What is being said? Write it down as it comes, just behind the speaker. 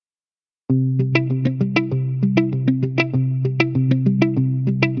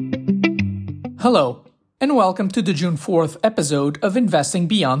Hello, and welcome to the June 4th episode of Investing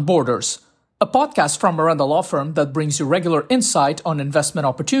Beyond Borders, a podcast from Miranda Law Firm that brings you regular insight on investment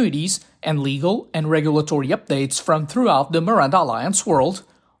opportunities and legal and regulatory updates from throughout the Miranda Alliance world,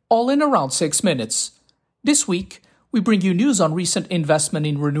 all in around 6 minutes. This week, we bring you news on recent investment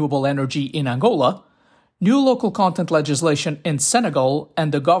in renewable energy in Angola, new local content legislation in Senegal,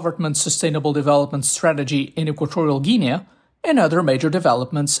 and the government's sustainable development strategy in Equatorial Guinea, and other major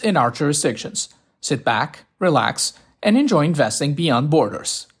developments in our jurisdictions. Sit back, relax, and enjoy investing beyond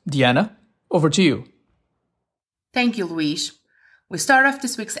borders. Diana, over to you. Thank you, Luis. We start off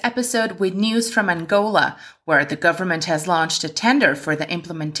this week's episode with news from Angola, where the government has launched a tender for the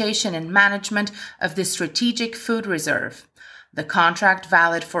implementation and management of the Strategic Food Reserve. The contract,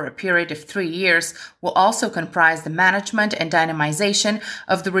 valid for a period of 3 years, will also comprise the management and dynamization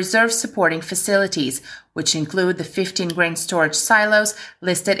of the reserve supporting facilities, which include the 15 grain storage silos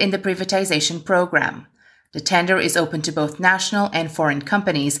listed in the privatization program. The tender is open to both national and foreign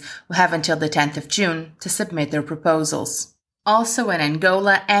companies who have until the 10th of June to submit their proposals. Also in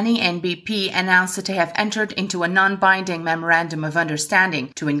Angola, Eni and BP announced that they have entered into a non-binding memorandum of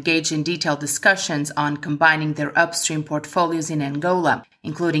understanding to engage in detailed discussions on combining their upstream portfolios in Angola,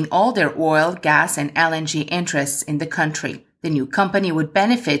 including all their oil, gas, and LNG interests in the country. The new company would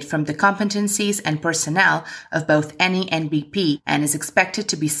benefit from the competencies and personnel of both Eni and BP and is expected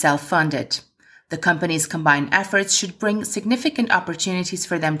to be self-funded. The company's combined efforts should bring significant opportunities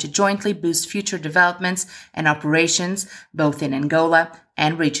for them to jointly boost future developments and operations, both in Angola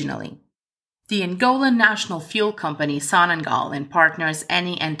and regionally. The Angolan national fuel company Sonangol and partners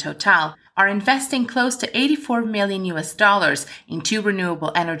Eni and Total are investing close to $84 million in 2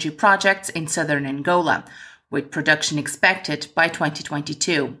 renewable energy projects in southern Angola, with production expected by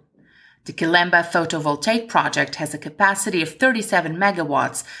 2022. The Quilemba photovoltaic project has a capacity of 37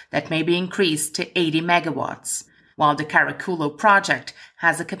 megawatts that may be increased to 80 megawatts, while the Caraculo project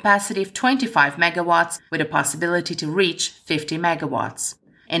has a capacity of 25 megawatts with a possibility to reach 50 megawatts.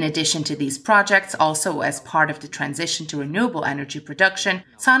 In addition to these projects, also as part of the transition to renewable energy production,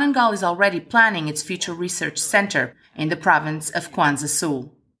 Sonangol is already planning its future research center in the province of Kwanza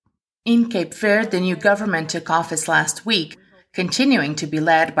Sul. In Cape Verde, the new government took office last week, continuing to be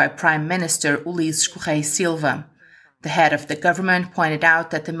led by Prime Minister Ulisses Correia Silva. The head of the government pointed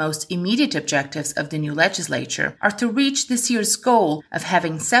out that the most immediate objectives of the new legislature are to reach this year's goal of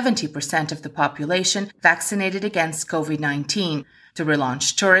having 70% of the population vaccinated against COVID-19, to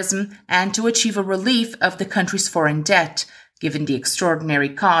relaunch tourism, and to achieve a relief of the country's foreign debt, given the extraordinary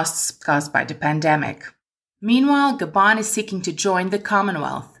costs caused by the pandemic. Meanwhile, Gabon is seeking to join the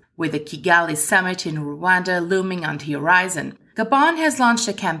Commonwealth, with the Kigali summit in Rwanda looming on the horizon. Gabon has launched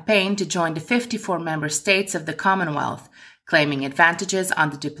a campaign to join the 54 member states of the Commonwealth, claiming advantages on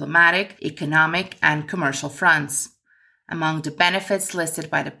the diplomatic, economic, and commercial fronts. Among the benefits listed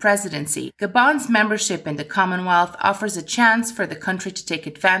by the presidency, Gabon's membership in the Commonwealth offers a chance for the country to take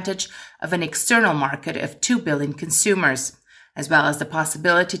advantage of an external market of 2 billion consumers, as well as the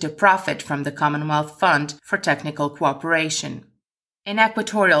possibility to profit from the Commonwealth Fund for Technical Cooperation. In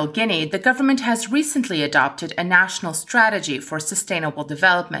Equatorial Guinea, the government has recently adopted a national strategy for sustainable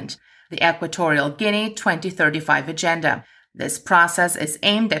development, the Equatorial Guinea 2035 Agenda. This process is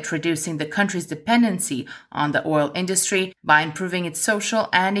aimed at reducing the country's dependency on the oil industry by improving its social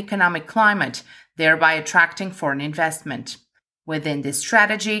and economic climate, thereby attracting foreign investment. Within this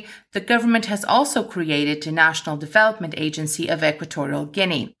strategy, the government has also created the National Development Agency of Equatorial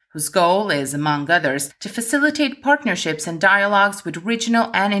Guinea, whose goal is, among others, to facilitate partnerships and dialogues with regional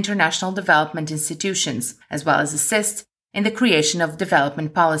and international development institutions, as well as assist in the creation of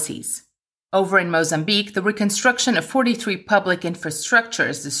development policies. Over in Mozambique, the reconstruction of 43 public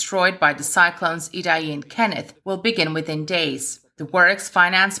infrastructures destroyed by the cyclones Idai and Kenneth will begin within days. The works,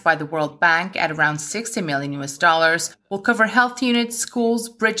 financed by the World Bank at around $60 million, will cover health units, schools,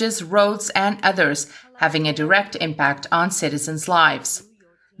 bridges, roads, and others, having a direct impact on citizens' lives.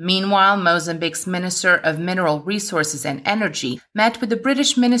 Meanwhile, Mozambique's Minister of Mineral Resources and Energy met with the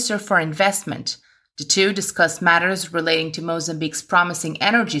British Minister for Investment. The two discussed matters relating to Mozambique's promising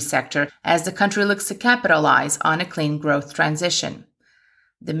energy sector as the country looks to capitalize on a clean growth transition.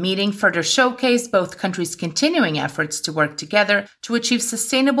 The meeting further showcased both countries' continuing efforts to work together to achieve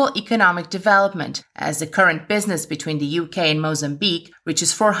sustainable economic development, as the current business between the UK and Mozambique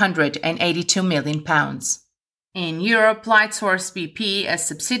reaches £482 million. In Europe, Lightsource BP, a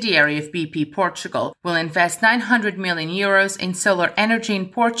subsidiary of BP Portugal, will invest €900 million in solar energy in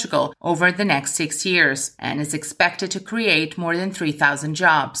Portugal over the next 6 years and is expected to create more than 3,000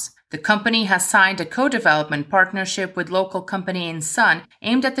 jobs. The company has signed a co-development partnership with local company Insun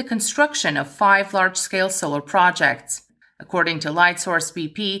aimed at the construction of 5 large-scale solar projects. According to Lightsource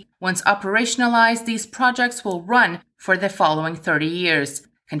BP, once operationalized, these projects will run for the following 30 years,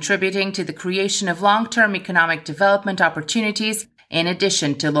 contributing to the creation of long-term economic development opportunities in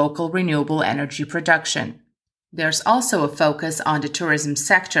addition to local renewable energy production. There's also a focus on the tourism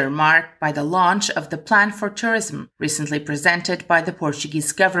sector marked by the launch of the Plan for Tourism, recently presented by the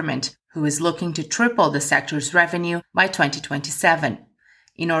Portuguese government, who is looking to triple the sector's revenue by 2027.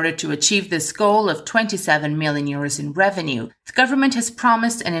 In order to achieve this goal of 27 million euros in revenue, the government has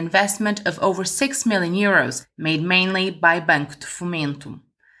promised an investment of over 6 million euros, made mainly by Banco de Fomento.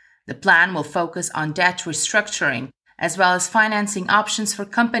 The plan will focus on debt restructuring, as well as financing options for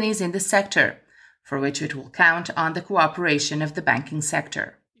companies in the sector, for which it will count on the cooperation of the banking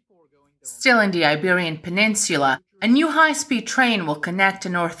sector. Still in the Iberian Peninsula, a new high-speed train will connect the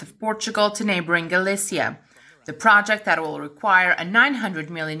north of Portugal to neighboring Galicia. The project, that will require a 900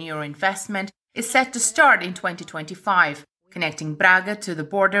 million euro investment, is set to start in 2025, connecting Braga to the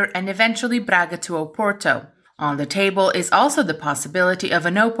border and eventually Braga to Oporto. On the table is also the possibility of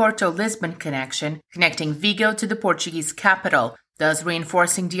an Oporto-Lisbon connection, connecting Vigo to the Portuguese capital, thus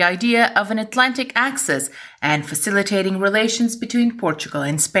reinforcing the idea of an Atlantic axis and facilitating relations between Portugal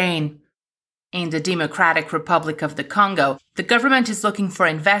and Spain. In the Democratic Republic of the Congo, the government is looking for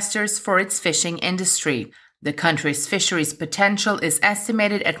investors for its fishing industry. The country's fisheries potential is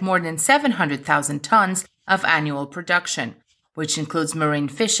estimated at more than 700,000 tons of annual production, which includes marine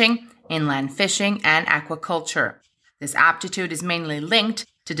fishing, inland fishing, and aquaculture. This aptitude is mainly linked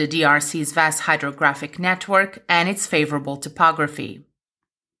to the DRC's vast hydrographic network and its favorable topography.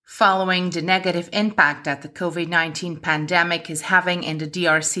 Following the negative impact that the COVID-19 pandemic is having in the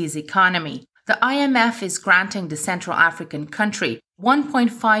DRC's economy, the IMF is granting the Central African country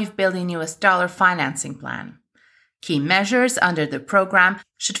 $1.5 billion financing plan. Key measures under the program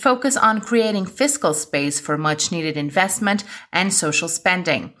should focus on creating fiscal space for much-needed investment and social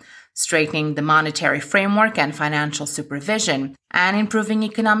spending, strengthening the monetary framework and financial supervision, and improving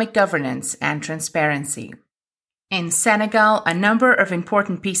economic governance and transparency. In Senegal, a number of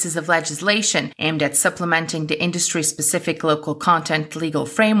important pieces of legislation aimed at supplementing the industry-specific local content legal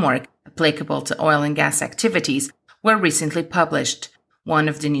framework applicable to oil and gas activities were recently published. One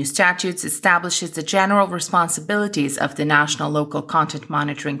of the new statutes establishes the general responsibilities of the National Local Content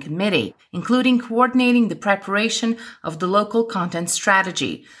Monitoring Committee, including coordinating the preparation of the local content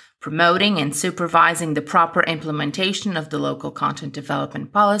strategy, promoting and supervising the proper implementation of the local content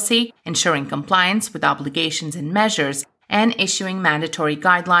development policy, ensuring compliance with obligations and measures, and issuing mandatory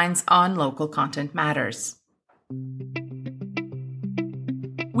guidelines on local content matters.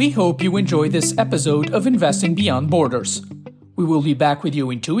 We hope you enjoyed this episode of Investing Beyond Borders. We will be back with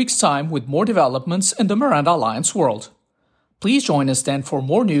you in 2 weeks' time with more developments in the Miranda Alliance world. Please join us then for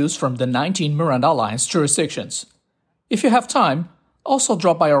more news from the 19 Miranda Alliance jurisdictions. If you have time, also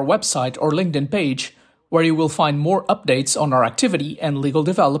drop by our website or LinkedIn page, where you will find more updates on our activity and legal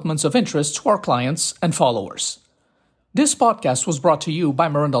developments of interest to our clients and followers. This podcast was brought to you by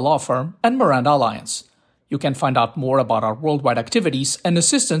Miranda Law Firm and Miranda Alliance. You can find out more about our worldwide activities and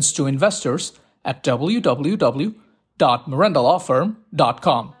assistance to investors at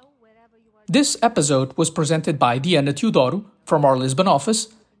www.mirandalawfirm.com. This episode was presented by Diana Teodoro from our Lisbon office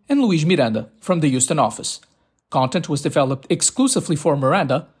and Luis Miranda from the Houston office. Content was developed exclusively for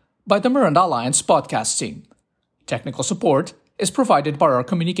Miranda by the Miranda Alliance podcast team. Technical support is provided by our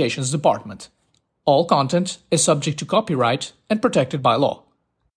communications department. All content is subject to copyright and protected by law.